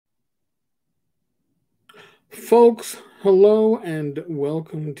Folks, hello and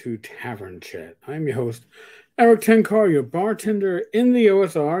welcome to Tavern Chat. I'm your host, Eric Tenkar, your bartender in the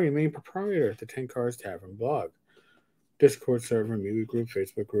OSR, your main proprietor at the Tenkar's Tavern blog, Discord server, music group,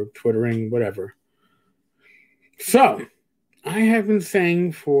 Facebook group, Twittering, whatever. So, I have been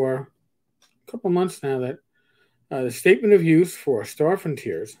saying for a couple months now that the statement of use for Star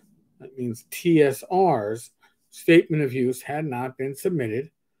Frontiers, that means TSR's statement of use, had not been submitted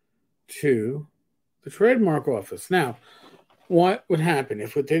to the trademark office. Now, what would happen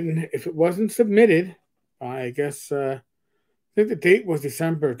if it wasn't submitted? I guess I think the date was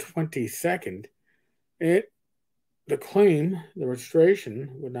December 22nd. It the claim, the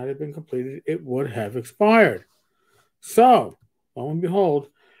registration would not have been completed. It would have expired. So, lo and behold,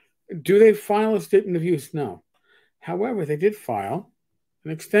 do they file a statement of use? No. However, they did file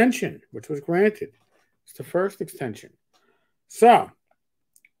an extension, which was granted. It's the first extension. So,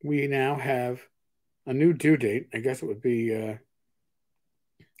 we now have a new due date. I guess it would be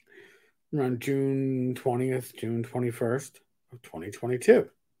around June 20th, June 21st of 2022.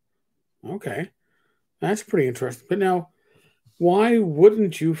 Okay, that's pretty interesting. But now, why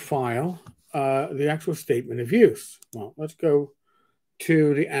wouldn't you file the actual statement of use? Well, let's go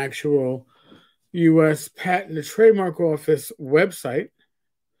to the actual U.S. Patent and Trademark Office website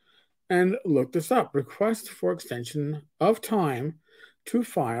and look this up. Request for extension of time to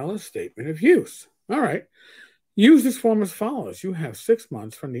file a statement of use. All right. Use this form as follows. You have 6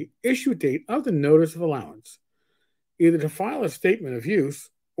 months from the issue date of the notice of allowance, either to file a statement of use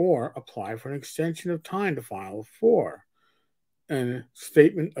or apply for an extension of time to file for a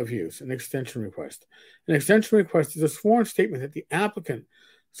statement of use, an extension request. An extension request is a sworn statement that the applicant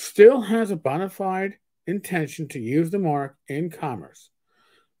still has a bona fide intention to use the mark in commerce,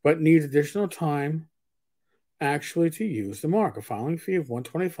 but needs additional time actually to use the mark. A filing fee of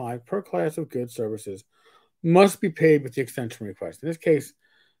 $125 per class of goods services must be paid with the extension request. In this case,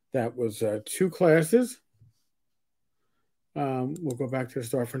 that was 2 classes. We'll go back to the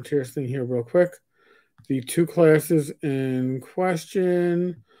Star Frontiers thing here real quick. The 2 classes in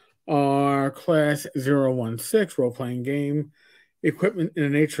question are Class 016, role-playing game, equipment in the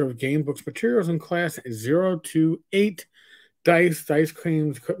nature of game books materials, and Class 028, dice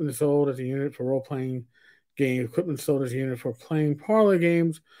creams, equipment sold as a unit for role-playing game, equipment sold as a unit for playing parlor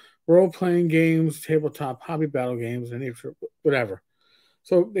games, role-playing games, tabletop hobby battle games, and whatever.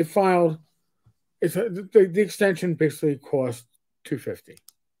 So they filed. The extension basically cost $250.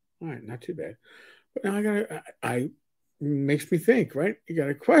 All right, not too bad. But now I makes me think, right? You got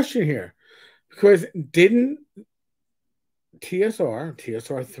a question here because didn't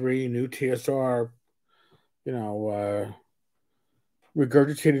TSR3, new TSR,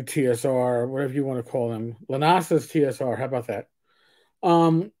 regurgitated TSR, whatever you want to call them, Lanasa's TSR. How about that?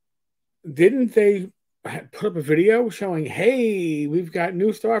 Didn't they put up a video showing, hey, we've got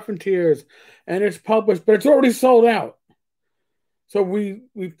new Star Frontiers and it's published, but it's already sold out. So we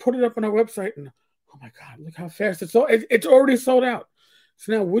put it up on our website and oh my God, look how fast it's sold. It's already sold out.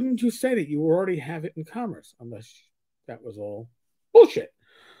 So now wouldn't you say that you already have it in commerce unless that was all bullshit?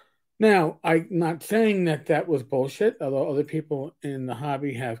 Now, I'm not saying that was bullshit, although other people in the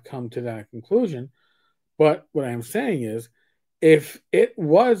hobby have come to that conclusion. But what I'm saying is, if it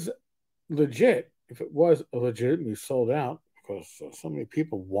was legit, if it was legitimately sold out, because so many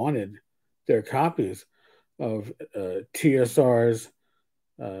people wanted their copies of TSR's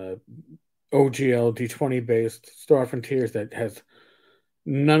OGL D20 based Star Frontiers that has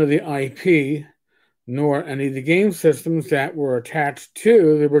none of the IP nor any of the game systems that were attached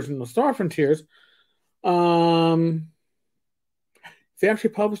to the original Star Frontiers. If they actually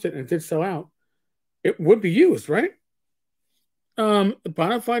published it and it did sell out, it would be used, right?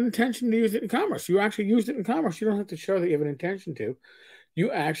 Bona fide intention to use it in commerce. You actually used it in commerce. You don't have to show that you have an intention to.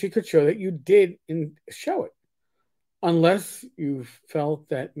 You actually could show that you did and show it. Unless you felt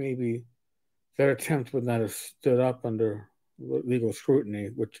that maybe that attempt would not have stood up under legal scrutiny,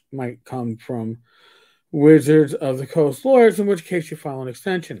 which might come from Wizards of the Coast lawyers, in which case you file an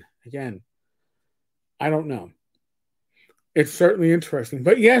extension. Again, I don't know. It's certainly interesting.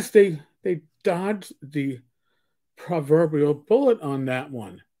 But yes, they dodged the proverbial bullet on that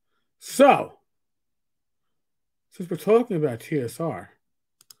one. So, since we're talking about TSR,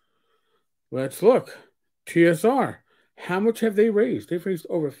 let's look. TSR, how much have they raised? They've raised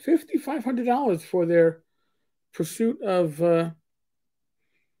over $5,500 for their pursuit of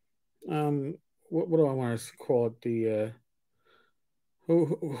what do I want to call it? The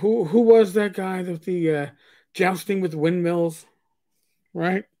who was that guy with the jousting with windmills,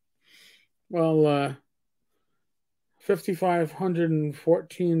 right? Well,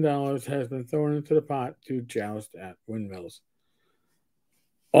 $5,514 has been thrown into the pot to joust at windmills.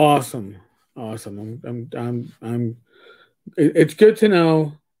 Awesome. It's good to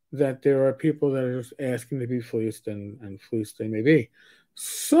know that there are people that are just asking to be fleeced, and fleeced they may be.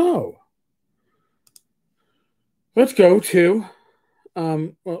 So let's go to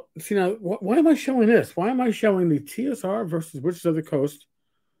well, see now, why am I showing this? Why am I showing the TSR versus Wizards of the Coast?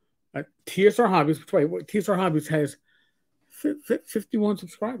 TSR Hobbies. Wait, TSR Hobbies has 51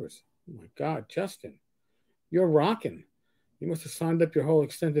 subscribers. Oh my God, Justin, you're rocking. You must have signed up your whole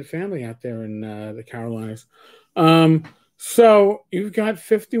extended family out there in the Carolinas. So you've got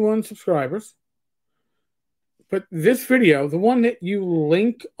 51 subscribers. But this video, the one that you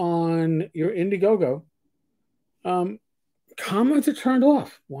link on your Indiegogo, comments are turned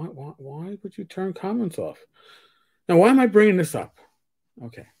off. Why would you turn comments off? Now, why am I bringing this up?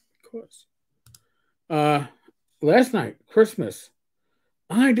 Okay, of course. Last night, Christmas,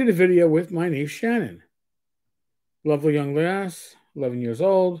 I did a video with my niece, Shannon. Lovely young lass, 11 years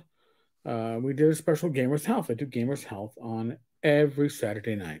old. We did a special Gamers Health. I do Gamers Health on every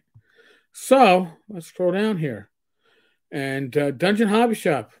Saturday night. So let's scroll down here. And Dungeon Hobby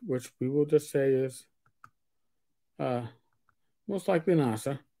Shop, which we will just say is most likely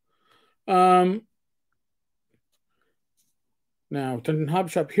NASA. Now, Dungeon Hobby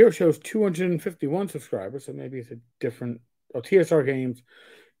Shop here shows 251 subscribers, so maybe it's a different. Oh, TSR Games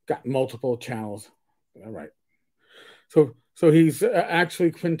got multiple channels. All right. So he's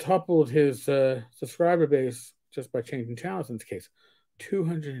actually quintupled his subscriber base just by changing channels in this case.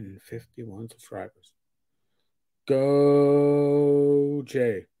 251 subscribers. Go,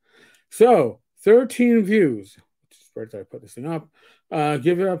 Jay. So, 13 views. Right after I put this thing up.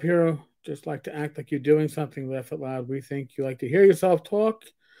 Give it up, hero. Just like to act like you're doing something. Laugh out loud. We think you like to hear yourself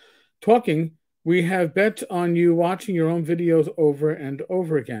talking. We have bet on you watching your own videos over and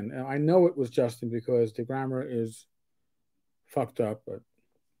over again. Now, I know it was Justin because the grammar is fucked up, but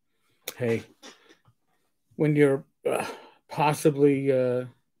hey, when you're possibly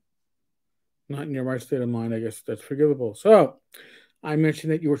not in your right state of mind, I guess that's forgivable. So I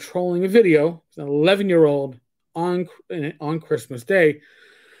mentioned that you were trolling a video, an 11-year-old on Christmas Day.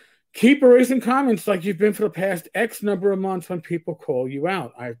 Keep erasing comments like you've been for the past X number of months when people call you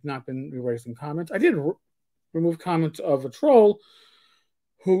out. I've not been erasing comments. I did remove comments of a troll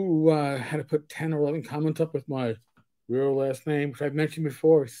who had to put 10 or 11 comments up with my real last name, which I've mentioned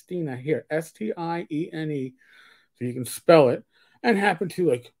before, Stiene here, Stiene, so you can spell it, and happen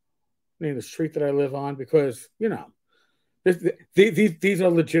to name the street that I live on because, these are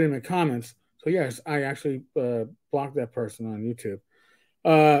legitimate comments. So yes, I actually blocked that person on YouTube.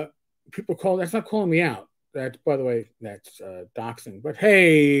 People that's not calling me out. That, by the way, that's doxing. But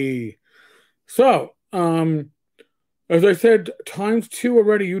hey, so as I said, times 2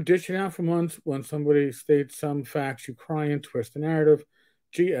 already. You dish it out for months. When somebody states some facts, you cry and twist the narrative.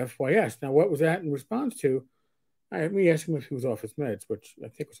 GFYS. Now, what was that in response to? Me asking him if he was off his meds, which I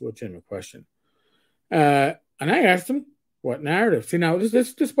think was a legitimate question. And I asked him, what narrative? See, now,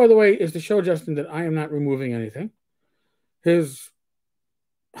 this, by the way, is to show Justin that I am not removing anything. His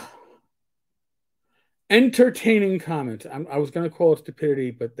entertaining comments. I was going to call it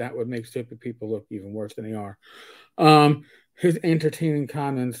stupidity, but that would make stupid people look even worse than they are. His entertaining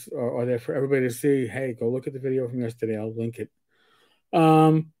comments are there for everybody to see. Hey, go look at the video from yesterday. I'll link it.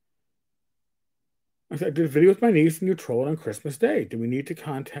 I did a video with my niece and you trolled on Christmas Day. Do we need to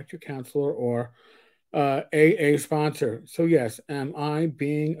contact your counselor or AA sponsor? So yes, am I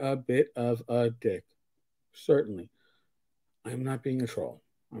being a bit of a dick? Certainly. I'm not being a troll.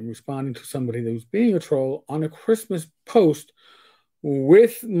 I'm responding to somebody who's being a troll on a Christmas post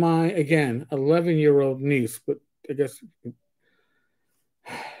with my, again, 11-year-old niece. But I guess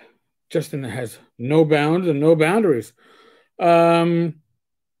Justin has no bounds and no boundaries. So,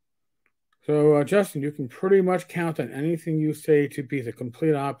 Justin, you can pretty much count on anything you say to be the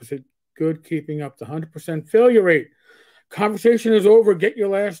complete opposite. Good, keeping up the 100% failure rate. Conversation is over. Get your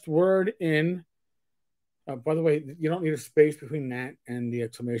last word in. By the way, you don't need a space between that and the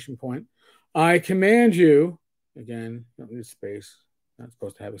exclamation point. I command you. Again, you don't need a space. Not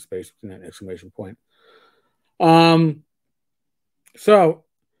supposed to have a space between that exclamation point. So,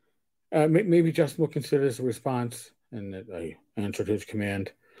 maybe Justin will consider this a response and that I answered his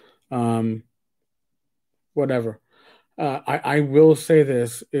command. Whatever. I will say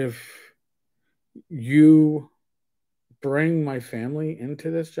this: if you bring my family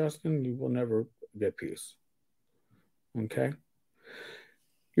into this, Justin, you will never get peace. Okay?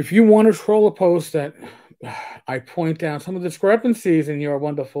 If you want to troll a post that I point out some of the discrepancies in your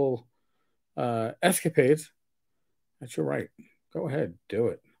wonderful escapades, That's your right. Go ahead, do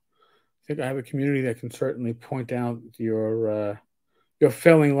it. I think I have a community that can certainly point out your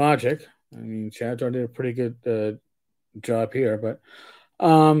failing logic. I mean, Chadzar did a pretty good job here, but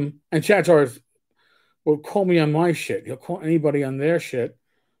and Chadzar will call me on my shit. He'll call anybody on their shit.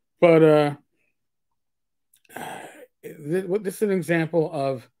 But this is an example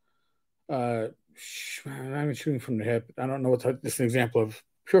of I'm shooting from the hip. I don't know what this is an example of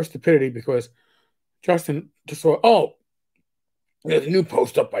pure stupidity because Justin just saw, oh, there's a new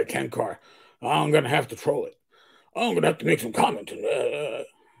post up by Ken Carr. I'm gonna have to troll it. I'm gonna have to make some comments.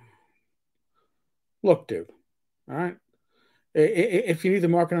 Look, dude. All right. If you need to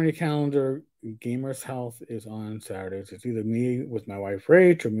mark it on your calendar, Gamers Health is on Saturdays. It's either me with my wife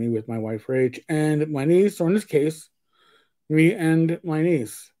Rach or me with my wife Rach and my niece, or in this case, me and my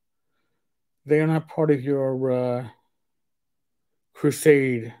niece. They are not part of your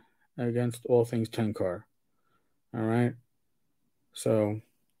crusade against all things Tenkar. All right. So,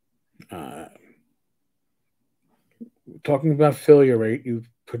 talking about failure rate, you've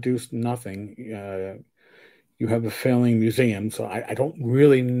produced nothing. You have a failing museum, so I don't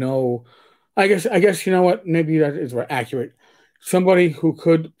really know. I guess you know what? Maybe that is accurate. Somebody who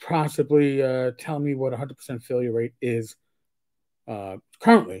could possibly tell me what 100% failure rate is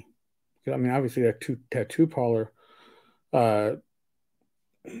currently. I mean, obviously that tattoo parlor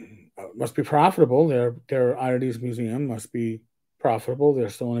must be profitable. Their oddities museum must be profitable. They're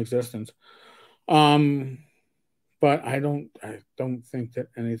still in existence. But I don't think that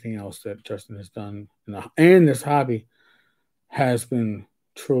anything else that Justin has done in this hobby has been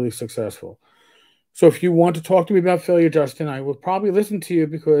truly successful. So if you want to talk to me about failure, Justin, I will probably listen to you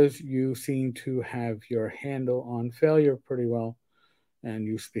because you seem to have your handle on failure pretty well, and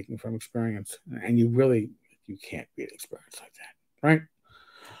you speaking from experience, and you can't beat experience like that, right?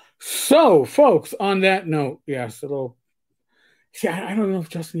 So, folks, on that note, yes, it'll. See, I don't know if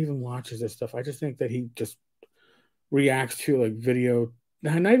Justin even watches this stuff. I just think that he just reacts to like video,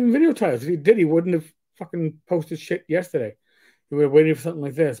 not even video titles. If he did, he wouldn't have fucking posted shit yesterday. He would have waited for something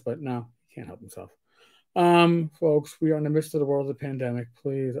like this, but no, he can't help himself. Folks, we are in the midst of the world of the pandemic.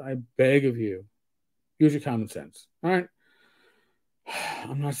 Please, I beg of you, use your common sense. All right.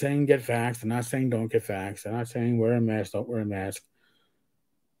 I'm not saying get vaxxed. I'm not saying don't get vaxxed. I'm not saying wear a mask, don't wear a mask.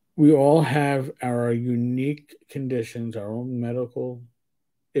 We all have our unique conditions, our own medical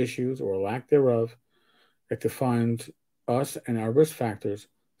issues or lack thereof that defines us and our risk factors.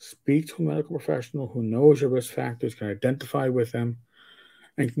 Speak to a medical professional who knows your risk factors, can identify with them,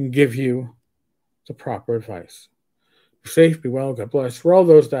 and can give you the proper advice. Be safe, be well, God bless. Roll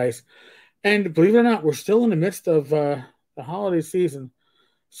those dice. And believe it or not, we're still in the midst of the holiday season.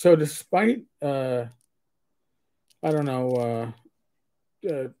 So despite, I don't know,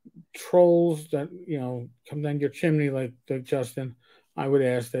 trolls that, come down your chimney like Justin, I would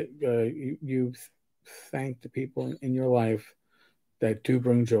ask that you thank the people in your life that do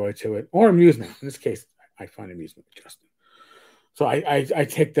bring joy to it, or amusement. In this case, I find amusement with Justin. So I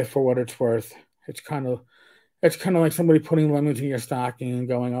take that for what it's worth. It's kind of like somebody putting lemons in your stocking and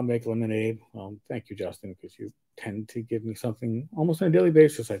going, "I'll make lemonade." Well, thank you, Justin, because you tend to give me something almost on a daily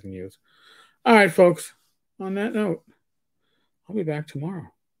basis I can use. All right, folks. On that note, I'll be back tomorrow.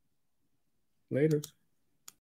 Later.